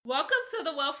Welcome to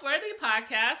the Wealthworthy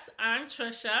Podcast. I'm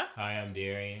Trisha. Hi, I'm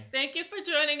Darian. Thank you for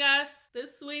joining us.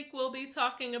 This week we'll be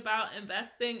talking about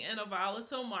investing in a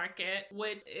volatile market,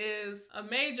 which is a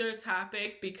major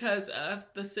topic because of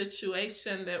the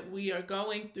situation that we are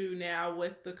going through now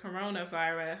with the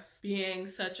coronavirus being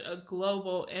such a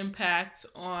global impact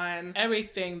on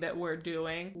everything that we're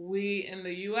doing. We in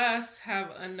the U.S.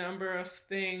 have a number of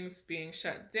things being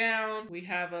shut down. We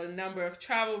have a number of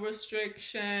travel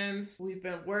restrictions. We've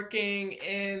been working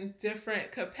in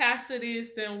different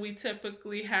capacities than we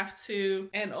typically have to,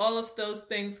 and all of those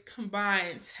things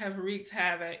combined have wreaked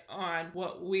havoc on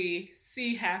what we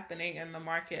see happening in the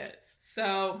markets.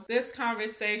 So this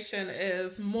conversation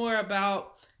is more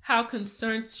about how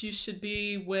concerned you should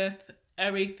be with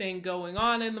everything going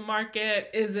on in the market.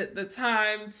 Is it the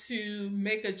time to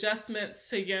make adjustments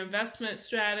to your investment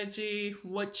strategy?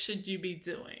 What should you be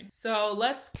doing? So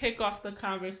let's kick off the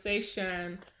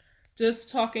conversation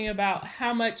just talking about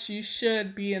how much you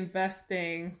should be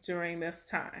investing during this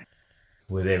time.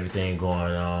 With everything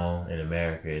going on in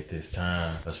America at this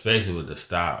time, especially with the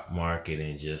stock market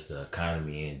and just the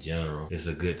economy in general, it's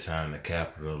a good time to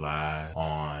capitalize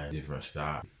on different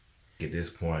stocks. At this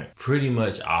point, pretty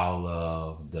much all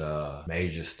of the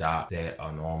major stocks that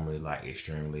are normally like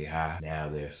extremely high, now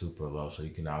they're super low, so you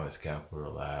can always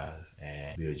capitalize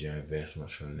and build your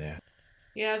investments from there.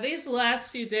 Yeah, these last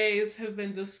few days have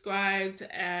been described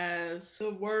as the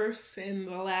worst in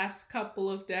the last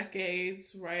couple of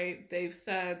decades, right? They've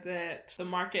said that the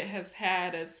market has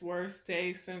had its worst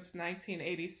day since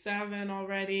 1987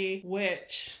 already,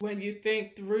 which when you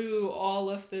think through all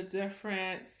of the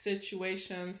different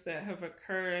situations that have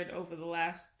occurred over the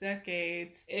last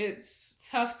decades, it's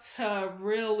tough to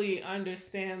really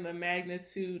understand the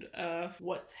magnitude of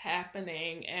what's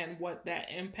happening and what that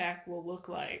impact will look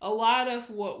like. A lot of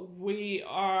what we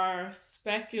are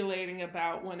speculating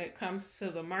about when it comes to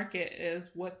the market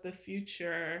is what the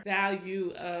future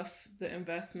value of the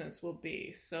investments will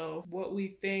be. So what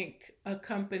we think a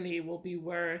company will be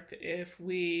worth if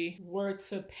we were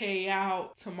to pay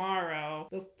out tomorrow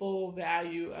the full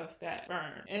value of that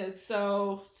firm. And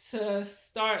so to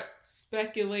start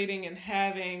speculating and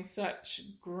having such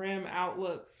grim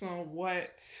outlooks on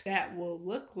what that will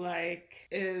look like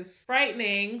is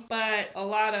frightening, but a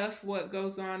lot of what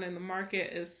goes on in the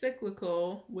market is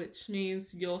cyclical, which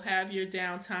means you'll have your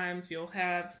downtimes, you'll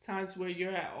have times where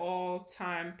you're at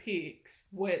all-time peaks,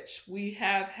 which we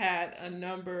have had a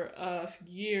number of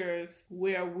years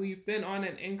where we've been on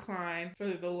an incline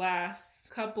for the last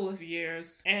couple of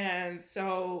years. And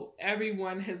so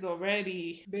everyone has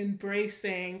already been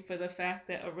bracing for the fact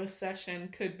that a recession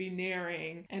could be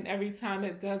nearing. And every time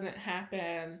it doesn't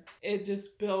happen, it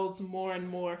just builds more and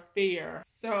more fear.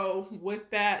 So with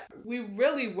that, we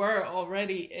really were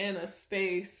already in a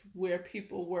space where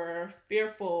people were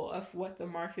fearful of what the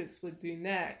markets would do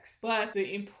next. But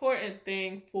the important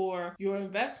thing for your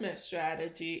investment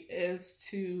strategy is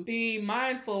to be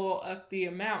mindful of the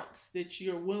amounts that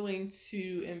you're willing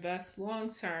to invest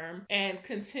long term and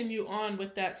continue on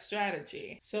with that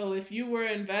strategy. So if you were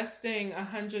investing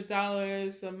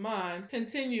 $100 a month,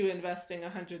 continue investing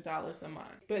 $100 a month.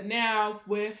 But now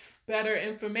with better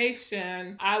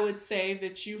information, I would say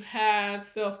that you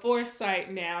have the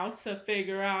foresight now to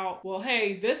figure out, well,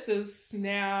 hey, this is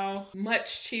now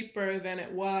much cheaper than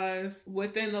it was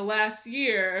within the last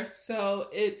year. So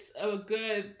it's a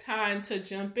good time to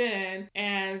jump in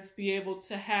and be able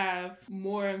to have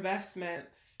more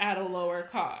investments at a lower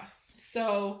cost.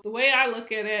 So the way I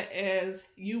look at it is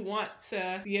you want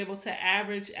to be able to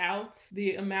average out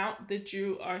the amount that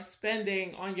you are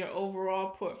spending on your overall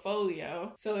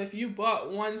portfolio. So if you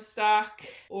bought one stock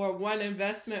or one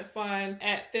investment fund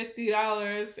at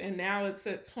 $50 and now it's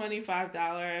at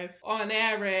 $25, on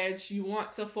average, you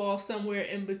want to fall somewhere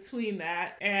in between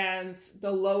that. And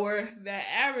the lower that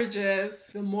average is,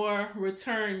 the more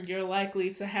return you're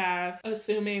likely to have,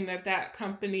 assuming that that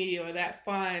company or that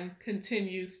fund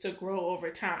continues to grow over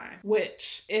time,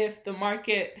 which if the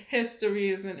market history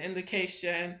is an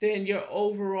indication, then your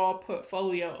overall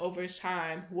portfolio over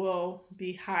time will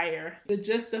be higher. The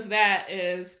gist of that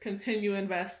is continue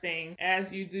investing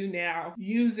as you do now,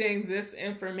 using this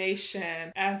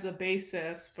information as a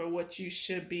basis for what you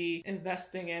should be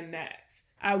investing in next.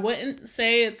 I wouldn't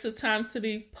say it's a time to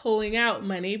be pulling out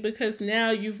money because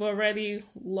now you've already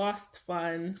lost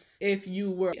funds if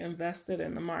you were invested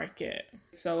in the market.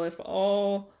 So if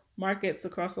all markets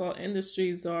across all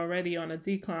industries are already on a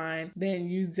decline, then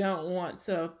you don't want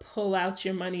to pull out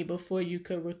your money before you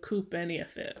could recoup any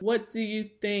of it. What do you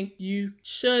think you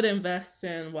should invest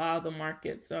in while the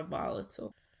markets are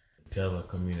volatile?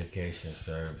 Telecommunication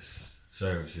service.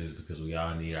 services because we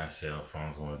all need our cell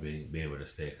phones. We want to be able to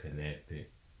stay connected.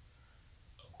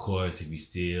 Of course, if you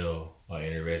still are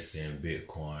interested in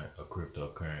Bitcoin or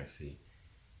cryptocurrency,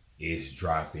 it's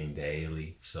dropping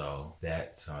daily. So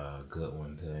that's a good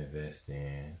one to invest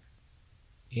in.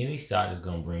 Any stock that's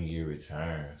gonna bring you a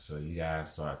return. So you gotta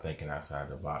start thinking outside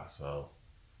the box. So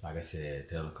like I said,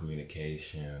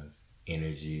 telecommunications,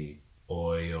 energy,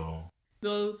 oil.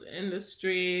 Those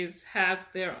industries have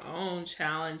their own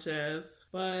challenges,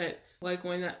 but like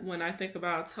when I think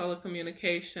about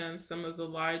telecommunications, some of the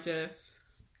largest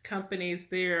companies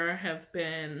there have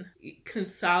been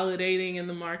consolidating in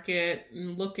the market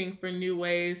and looking for new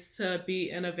ways to be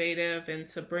innovative and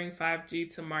to bring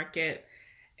 5G to market.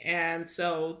 And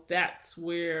so that's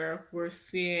where we're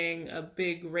seeing a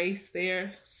big race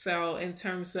there. So, in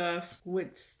terms of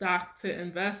which stock to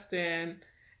invest in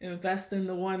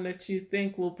the one that you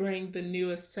think will bring the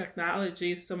newest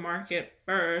technologies to market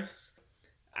first.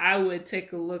 I would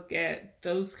take a look at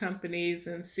those companies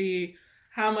and see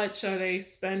how much are they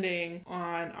spending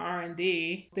on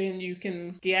R&D. Then you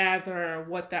can gather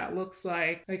what that looks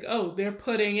like. Like, oh, they're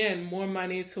putting in more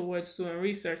money towards doing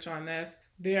research on this.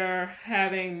 They're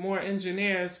having more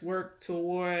engineers work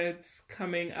towards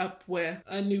coming up with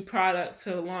a new product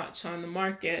to launch on the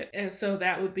market. And so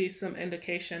that would be some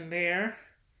indication there.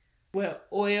 With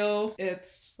oil,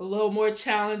 it's a little more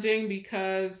challenging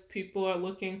because people are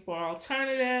looking for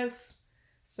alternatives.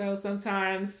 So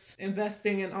sometimes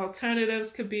investing in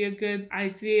alternatives could be a good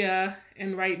idea.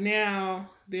 And right now,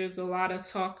 there's a lot of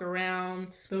talk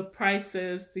around the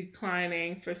prices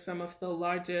declining for some of the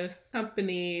largest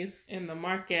companies in the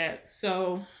market.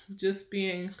 So just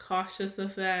being cautious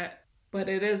of that. But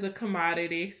it is a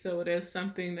commodity, so it is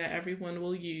something that everyone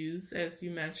will use, as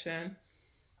you mentioned.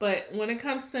 But when it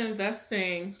comes to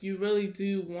investing, you really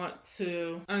do want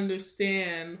to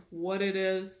understand what it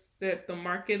is that the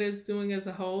market is doing as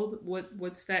a whole.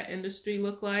 What's that industry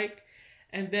look like?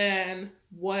 And then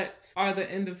what are the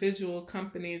individual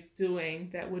companies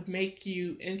doing that would make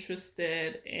you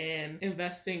interested in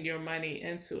investing your money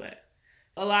into it?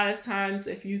 A lot of times,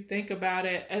 if you think about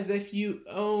it as if you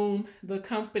own the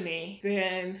company,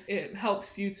 then it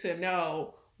helps you to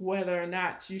know whether or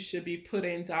not you should be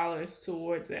putting dollars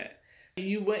towards it.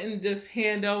 You wouldn't just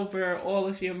hand over all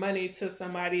of your money to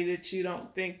somebody that you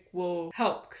don't think will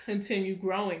help continue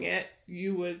growing it.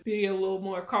 You would be a little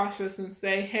more cautious and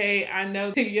say, hey, I know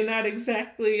that you're not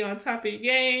exactly on top of your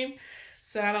game,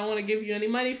 so I don't want to give you any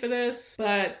money for this.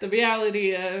 But the reality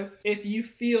is, if you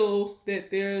feel that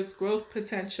there's growth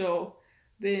potential,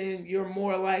 then you're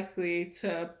more likely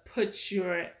to put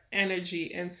your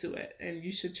energy into it. And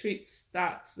you should treat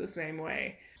stocks the same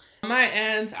way. On my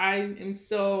end, I am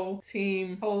still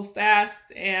team hold fast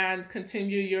and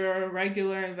continue your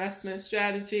regular investment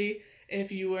strategy.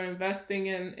 If you were investing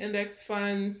in index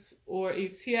funds or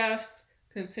ETFs,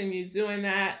 continue doing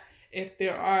that. If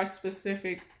there are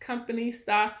specific company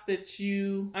stocks that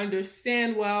you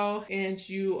understand well and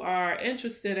you are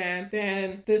interested in,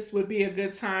 then this would be a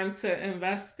good time to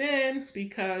invest in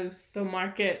because the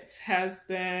market has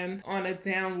been on a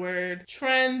downward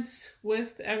trend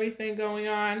with everything going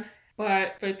on.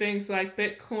 But for things like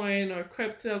Bitcoin or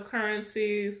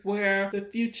cryptocurrencies, where the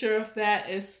future of that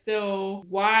is still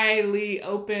widely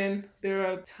open, there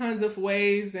are tons of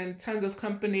ways and tons of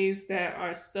companies that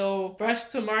are still fresh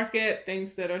to market,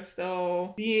 things that are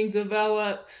still being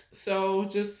developed. So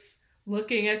just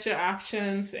looking at your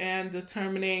options and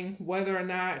determining whether or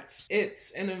not it's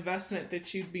an investment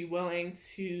that you'd be willing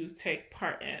to take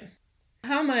part in.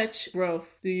 How much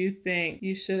growth do you think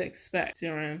you should expect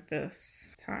during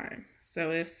this time?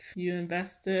 So if you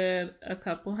invested a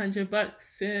couple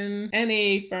 $100 in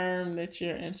any firm that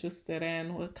you're interested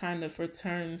in, what kind of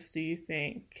returns do you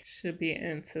think should be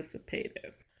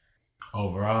anticipated?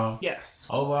 Overall, Yes.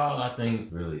 overall, I think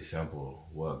really simple.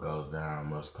 What goes down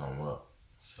must come up.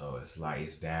 So it's like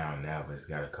it's down now, but it's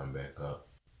got to come back up.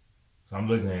 So I'm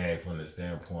looking at it from the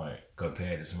standpoint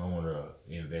compared to someone to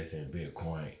invest in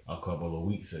Bitcoin a couple of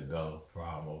weeks ago for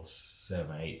almost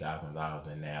 $7,000-8,000,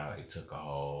 and now it took a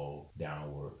whole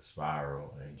downward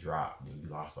spiral and dropped, and you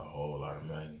lost a whole lot of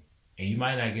money. And you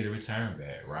might not get a return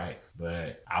back, right?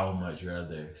 But I would much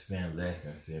rather spend less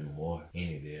than spend more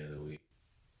any day of the week.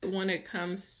 When it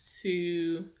comes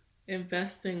to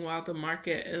investing while the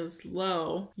market is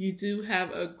low, you do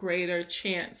have a greater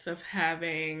chance of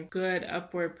having good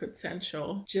upward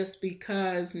potential just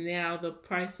because now the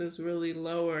price is really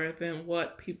lower than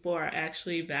what people are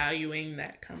actually valuing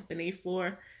that company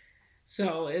for.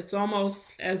 So it's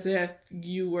almost as if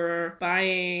you were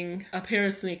buying a pair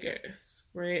of sneakers,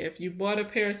 right? If you bought a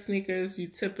pair of sneakers, you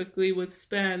typically would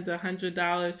spend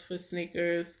 $100 for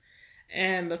sneakers,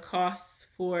 and the cost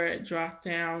for it dropped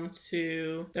down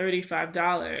to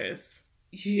 $35.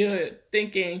 You're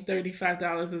thinking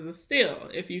 $35 is a steal.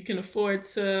 If you can afford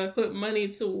to put money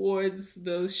towards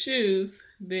those shoes,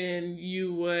 then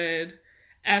you would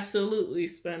absolutely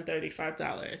spend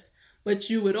 $35.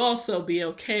 But you would also be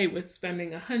okay with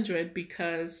spending $100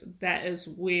 because that is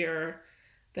where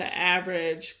the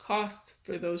average cost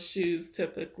for those shoes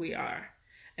typically are.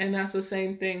 And that's the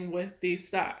same thing with these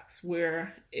stocks,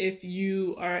 where if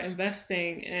you are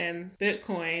investing in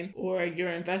Bitcoin or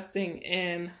you're investing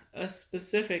in a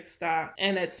specific stock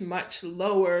and it's much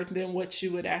lower than what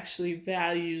you would actually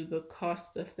value the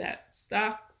cost of that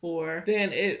stock for,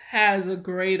 then it has a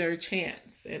greater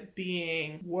chance at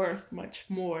being worth much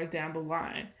more down the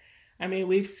line. I mean,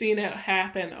 we've seen it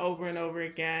happen over and over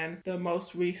again. The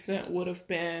most recent would have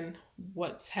been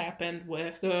what's happened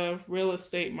with the real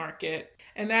estate market.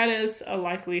 And that is a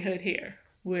likelihood here,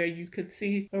 where you could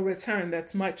see a return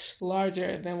that's much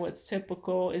larger than what's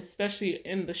typical, especially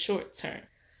in the short term.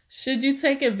 Should you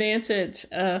take advantage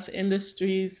of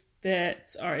industries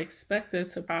that are expected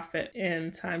to profit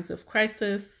in times of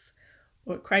crisis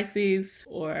or crises,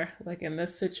 or like in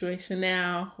this situation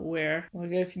now, where like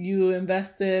if you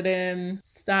invested in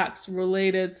stocks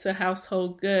related to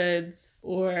household goods,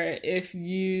 or if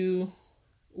you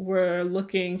were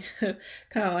looking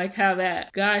kind of like how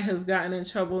that guy has gotten in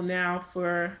trouble now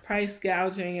for price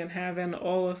gouging and having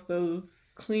all of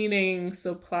those cleaning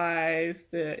supplies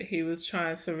that he was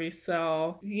trying to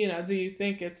resell. Do you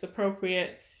think it's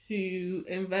appropriate to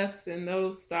invest in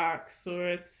those stocks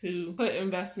or to put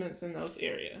investments in those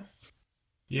areas?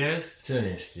 Yes, to an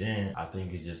extent. I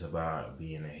think it's just about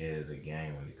being ahead of the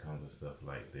game when it comes to stuff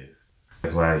like this.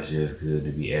 That's why it's just good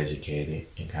to be educated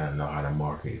and kind of know how the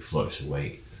market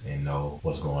fluctuates and know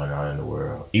what's going on in the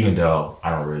world. Even though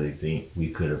I don't really think we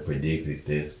could have predicted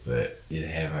this, but just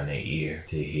having an ear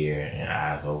to hear and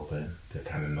eyes open to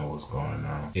kind of know what's going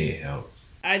on, it helps.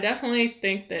 I definitely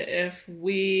think that if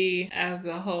we as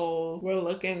a whole were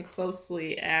looking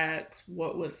closely at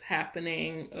what was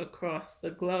happening across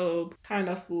the globe, kind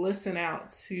of listen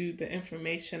out to the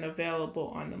information available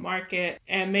on the market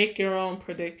and make your own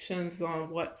predictions on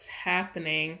what's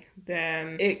happening,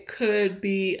 then it could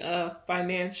be a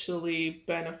financially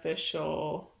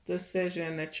beneficial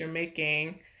decision that you're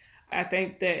making. I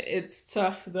think that it's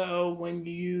tough though when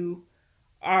you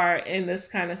are in this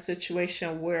kind of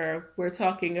situation where we're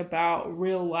talking about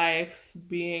real lives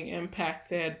being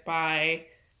impacted by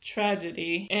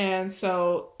tragedy. And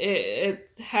so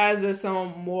it has its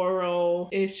own moral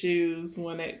issues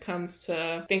when it comes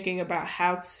to thinking about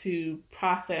how to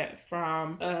profit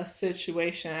from a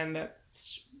situation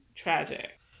that's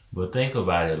tragic. But think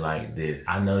about it like this.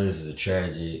 I know this is a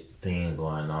tragic thing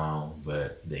going on,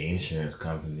 but the insurance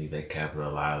companies, they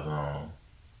capitalize on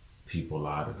people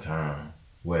all the time.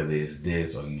 Whether it's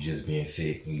this or you just being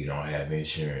sick and you don't have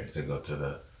insurance to go to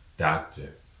the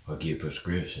doctor or get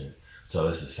prescriptions. So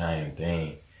it's the same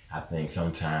thing. I think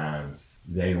sometimes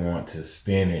they want to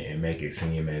spin it and make it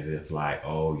seem as if like,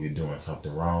 oh, you're doing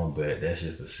something wrong, but that's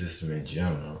just the system in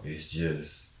general. It's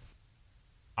just,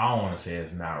 I don't want to say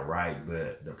it's not right,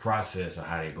 but the process of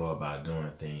how they go about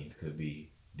doing things could be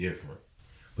different.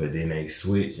 But then they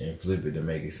switch and flip it to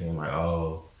make it seem like,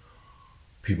 oh,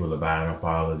 people are buying up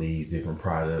all of these different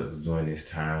products during this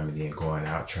time and then going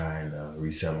out trying to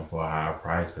resell them for a higher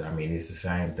price. But I mean, it's the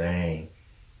same thing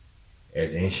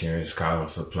as insurance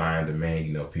costs, supply and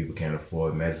demand. People can't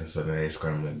afford medicine, so then they're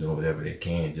scrambling doing whatever they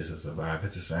can just to survive.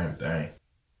 It's the same thing.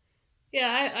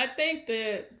 Yeah, I think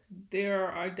that there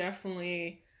are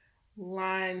definitely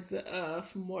lines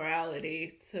of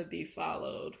morality to be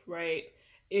followed, right?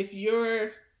 If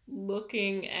you're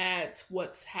looking at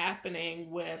what's happening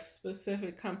with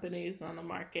specific companies on the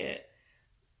market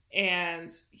and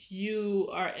you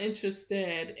are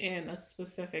interested in a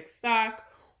specific stock,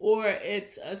 or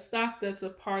it's a stock that's a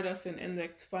part of an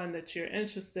index fund that you're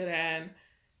interested in,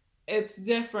 it's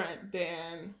different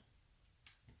than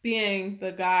being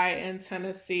the guy in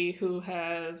Tennessee who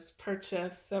has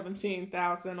purchased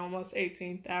 17,000, almost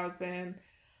 18,000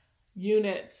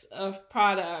 units of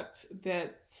product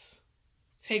that's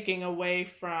taking away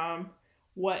from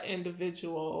what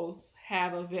individuals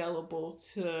have available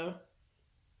to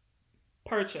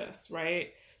purchase,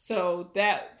 right? So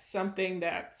that's something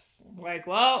that's like,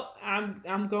 well,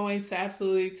 I'm going to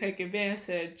absolutely take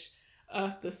advantage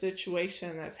of the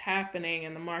situation that's happening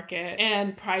in the market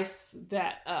and price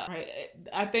that up, right?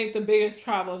 I think the biggest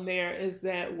problem there is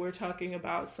that we're talking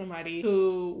about somebody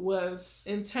who was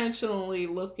intentionally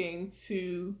looking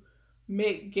to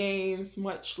make gains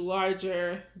much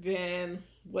larger than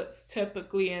what's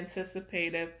typically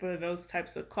anticipated for those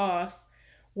types of costs.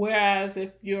 Whereas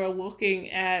if you're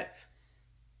looking at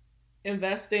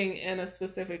investing in a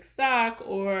specific stock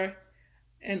or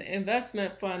an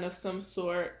investment fund of some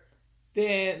sort,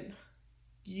 then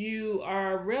you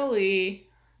are really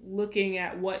looking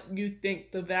at what you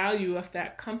think the value of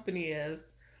that company is,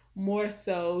 more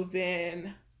so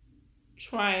than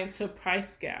trying to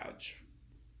price gouge.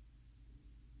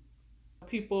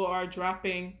 People are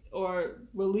dropping or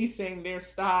releasing their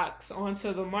stocks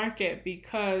onto the market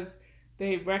because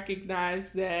they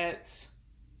recognize that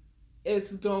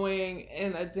it's going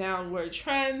in a downward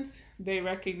trend. They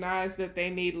recognize that they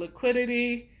need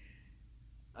liquidity.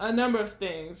 A number of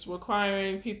things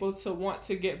requiring people to want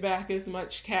to get back as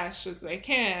much cash as they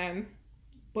can.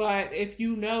 But if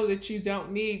you know that you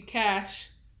don't need cash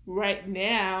right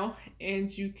now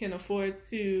and you can afford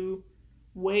to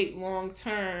wait long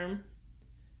term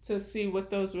to see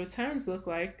what those returns look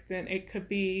like, then it could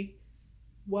be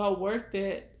well worth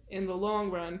it in the long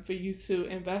run for you to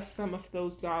invest some of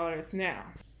those dollars now.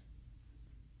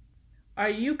 Are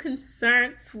you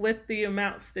concerned with the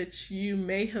amounts that you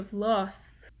may have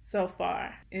lost so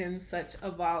far in such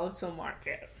a volatile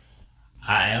market?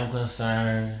 I am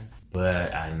concerned,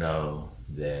 but I know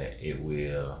that it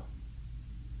will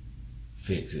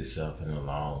fix itself in the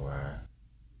long run.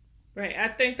 Right. I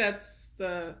think that's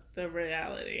the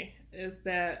reality, is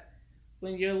that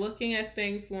when you're looking at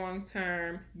things long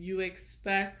term, you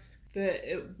expect that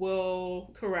it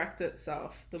will correct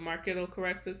itself. The market will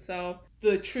correct itself.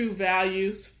 The true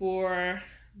values for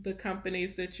the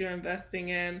companies that you're investing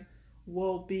in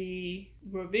will be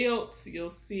revealed. You'll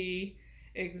see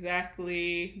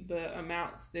exactly the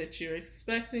amounts that you're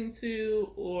expecting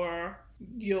to, or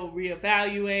you'll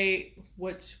reevaluate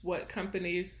what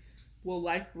companies will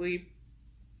likely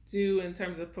do in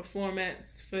terms of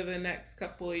performance for the next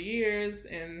couple of years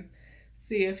and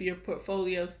see if your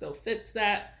portfolio still fits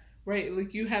that, right?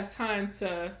 Like, you have time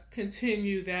to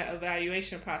continue that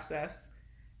evaluation process.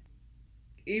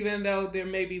 Even though there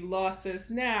may be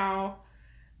losses now,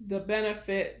 the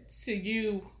benefit to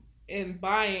you in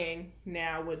buying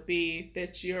now would be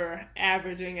that you're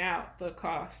averaging out the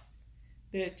costs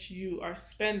that you are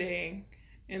spending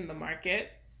in the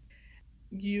market.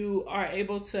 You are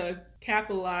able to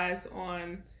capitalize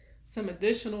on some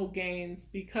additional gains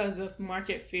because of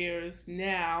market fears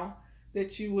now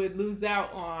that you would lose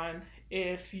out on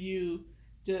if you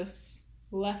just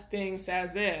left things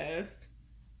as is.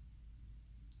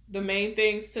 The main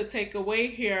things to take away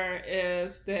here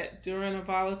is that during a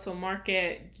volatile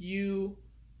market, you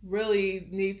really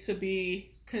need to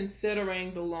be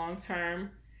considering the long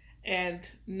term and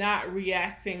not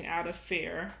reacting out of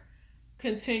fear.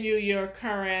 Continue your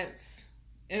current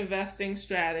investing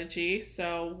strategy.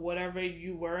 So whatever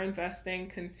you were investing,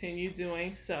 continue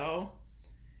doing so.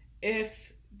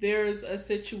 If there's a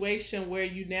situation where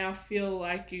you now feel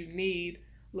like you need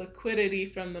liquidity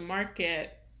from the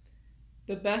market,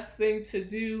 the best thing to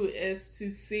do is to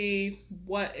see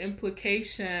what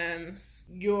implications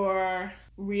your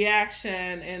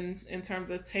reaction in terms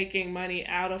of taking money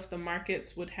out of the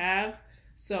markets would have.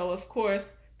 So, of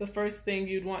course, the first thing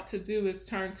you'd want to do is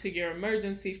turn to your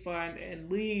emergency fund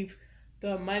and leave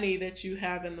the money that you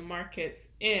have in the markets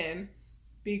in,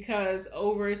 because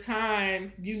over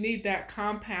time you need that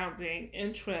compounding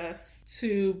interest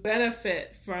to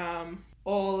benefit from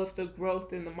all of the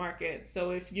growth in the market.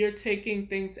 So if you're taking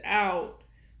things out,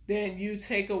 then you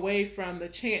take away from the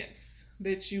chance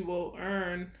that you will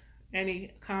earn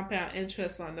any compound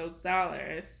interest on those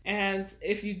dollars. And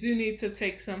if you do need to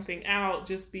take something out,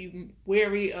 just be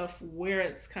wary of where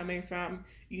it's coming from.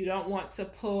 You don't want to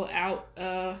pull out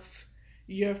of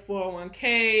your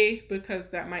 401k because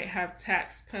that might have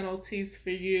tax penalties for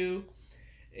you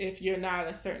if you're not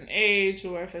a certain age,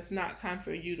 or if it's not time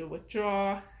for you to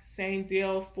withdraw. Same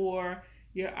deal for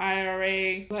your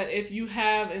IRA. But if you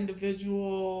have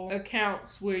individual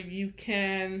accounts where you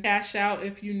can cash out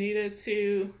if you needed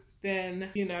to, then,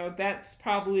 that's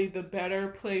probably the better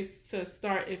place to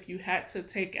start if you had to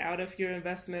take out of your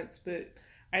investments. But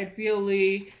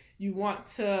ideally, you want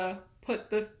to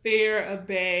put the fear at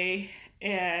bay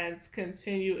and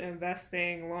continue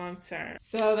investing long term.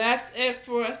 So that's it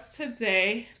for us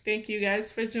today. Thank you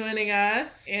guys for joining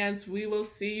us, and we will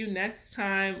see you next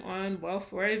time on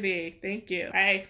Wealthworthy. Thank you. Bye.